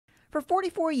For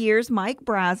 44 years, Mike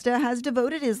Brazda has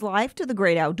devoted his life to the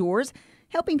great outdoors,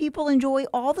 helping people enjoy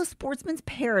all the sportsman's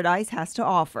paradise has to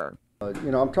offer.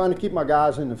 I'm trying to keep my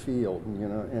guys in the field,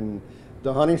 and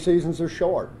the hunting seasons are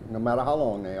short, no matter how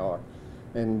long they are.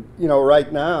 And, right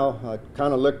now, I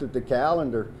kind of looked at the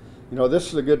calendar. This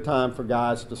is a good time for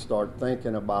guys to start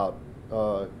thinking about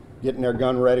getting their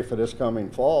gun ready for this coming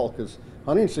fall, because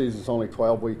hunting season is only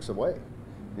 12 weeks away,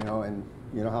 and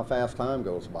you know how fast time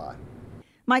goes by.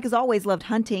 Mike has always loved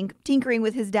hunting, tinkering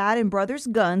with his dad and brother's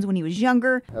guns when he was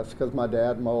younger. That's because my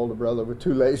dad and my older brother were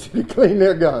too lazy to clean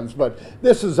their guns, but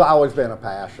this has always been a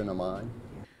passion of mine.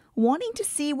 Wanting to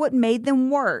see what made them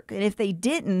work, and if they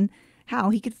didn't, how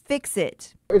he could fix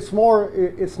it. It's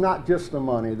not just the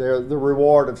money. The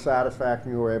reward of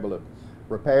satisfaction. You were able to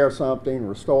repair something,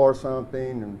 restore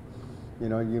something,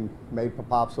 and you made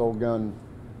Pop's old gun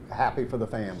happy for the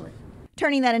family.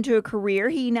 Turning that into a career,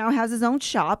 he now has his own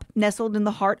shop nestled in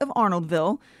the heart of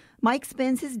Arnoldville. Mike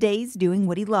spends his days doing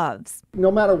what he loves.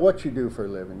 No matter what you do for a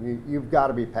living, you've got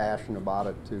to be passionate about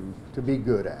it to be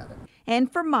good at it.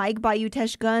 And for Mike, Bayou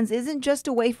Teche Guns isn't just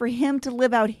a way for him to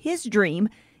live out his dream.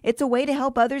 It's a way to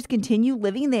help others continue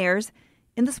living theirs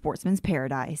in the sportsman's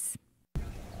paradise.